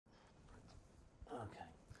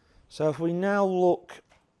So if we now look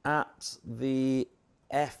at the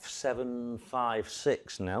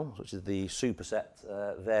F756 now, which is the superset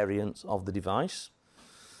variant of the device,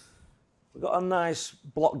 we've got a nice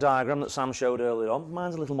block diagram that Sam showed earlier on.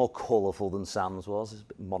 Mine's a little more colourful than Sam's was. It's a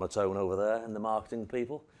bit monotone over there in the marketing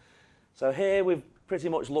people. So here we've pretty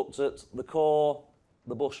much looked at the core,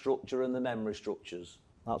 the bus structure and the memory structures.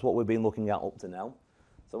 That's what we've been looking at up to now.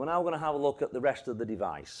 So we're now going to have a look at the rest of the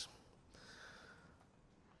device.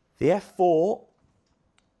 The F4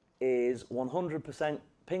 is 100%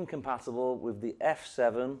 pin compatible with the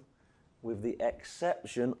F7 with the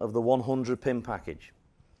exception of the 100 pin package.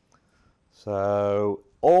 So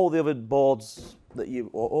all the other boards that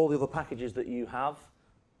or all the other packages that you have,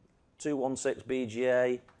 216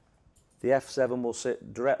 BGA, the F7 will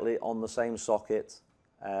sit directly on the same socket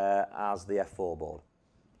as the F4 board.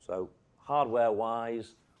 So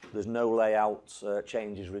hardware-wise, there's no layout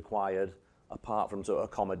changes required apart from to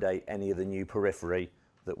accommodate any of the new periphery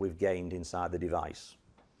that we've gained inside the device.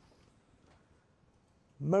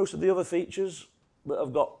 Most of the other features that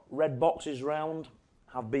have got red boxes round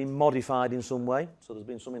have been modified in some way, so there's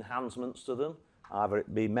been some enhancements to them, either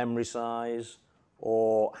it be memory size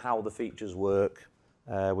or how the features work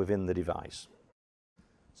within the device.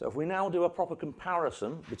 So if we now do a proper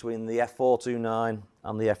comparison between the F429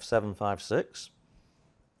 and the F756,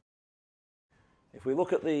 if we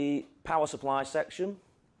look at the power supply section,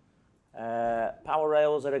 power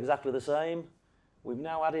rails are exactly the same. We've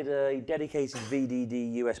now added a dedicated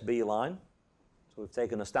VDD USB line. So we've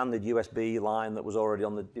taken a standard USB line that was already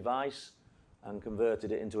on the device and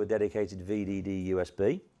converted it into a dedicated VDD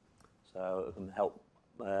USB. So it can help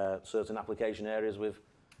certain application areas with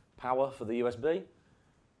power for the USB.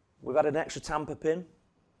 We've added an extra tamper pin.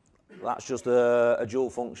 That's just a dual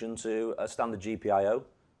function to a standard GPIO.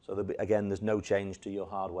 So again, there's no change to your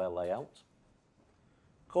hardware layout.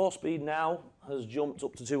 Core speed now has jumped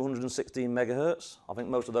up to 216 megahertz. I think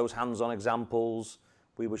most of those hands-on examples,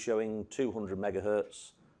 we were showing 200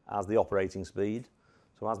 megahertz as the operating speed.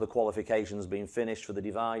 So as the qualification's been finished for the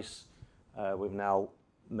device, we've now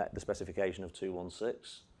met the specification of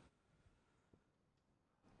 216.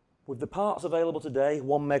 With the parts available today,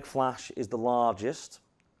 1 meg flash is the largest,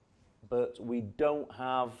 but we don't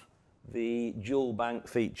have the dual bank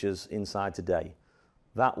features inside today.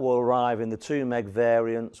 That will arrive in the 2 meg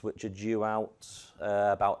variants, which are due out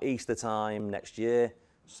about Easter time next year.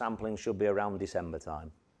 Sampling should be around December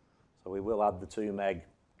time. So we will add the 2 meg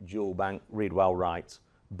dual bank read well write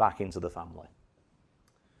back into the family.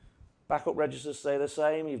 Backup registers stay the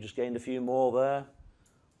same, you've just gained a few more there.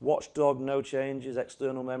 Watchdog, no changes.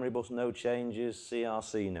 External memory bus, no changes.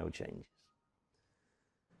 CRC, no changes.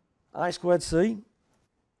 I2C,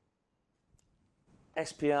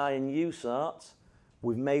 SPI and USART,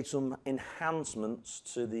 we've made some enhancements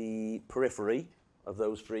to the periphery of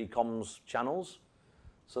those 3 comms channels.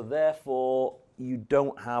 So therefore, you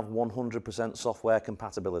don't have 100% software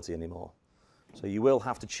compatibility anymore. So you will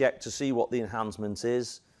have to check to see what the enhancement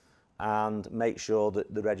is and make sure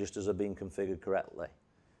that the registers are being configured correctly.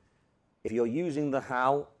 If you're using the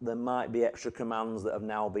HAL, there might be extra commands that have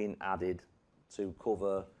now been added to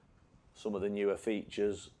cover some of the newer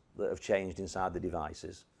features that have changed inside the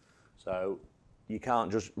devices. So you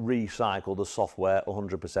can't just recycle the software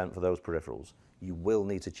 100% for those peripherals. You will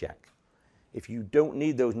need to check. If you don't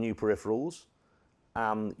need those new peripherals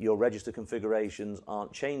and your register configurations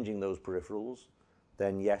aren't changing those peripherals,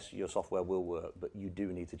 then yes, your software will work, but you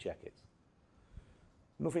do need to check it.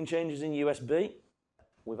 Nothing changes in USB.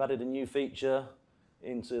 We've added a new feature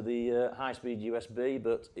into the high-speed USB,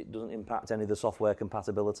 but it doesn't impact any of the software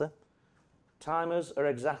compatibility. Timers are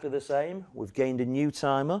exactly the same. We've gained a new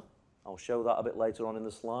timer. I'll show that a bit later on in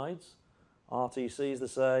the slides. RTC is the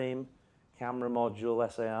same. Camera module,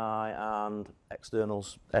 SAI, and external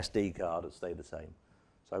SD card have stayed the same.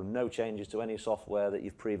 So no changes to any software that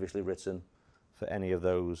you've previously written for any of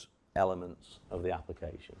those elements of the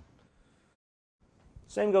application.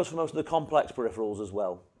 Same goes for most of the complex peripherals as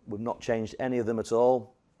well. We've not changed any of them at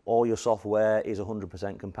all. All your software is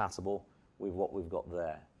 100% compatible with what we've got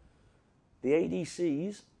there. The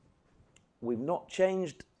ADCs, we've not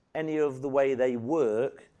changed any of the way they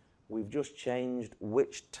work. We've just changed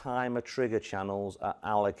which timer trigger channels are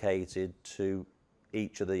allocated to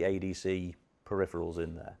each of the ADC peripherals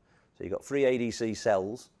in there. So you've got 3 ADC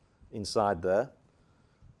cells inside there.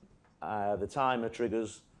 The timer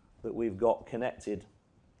triggers that we've got connected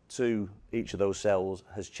to each of those cells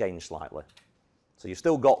has changed slightly. So you've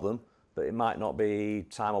still got them, but it might not be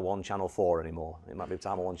timer 1 channel 4 anymore. It might be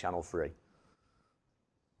timer 1 channel 3.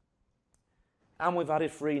 And we've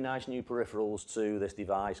added 3 nice new peripherals to this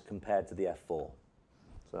device compared to the F4.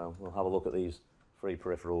 So we'll have a look at these three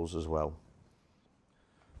peripherals as well.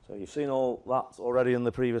 So you've seen all that already in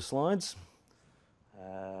the previous slides.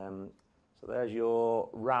 So there's your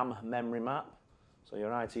RAM memory map. So your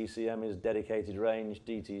ITCM is dedicated range,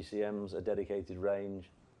 DTCM's a dedicated range,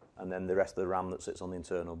 and then the rest of the RAM that sits on the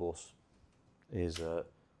internal bus is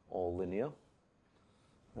all linear.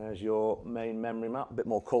 There's your main memory map, a bit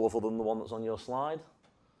more colourful than the one that's on your slide.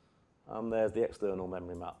 And there's the external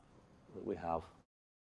memory map that we have.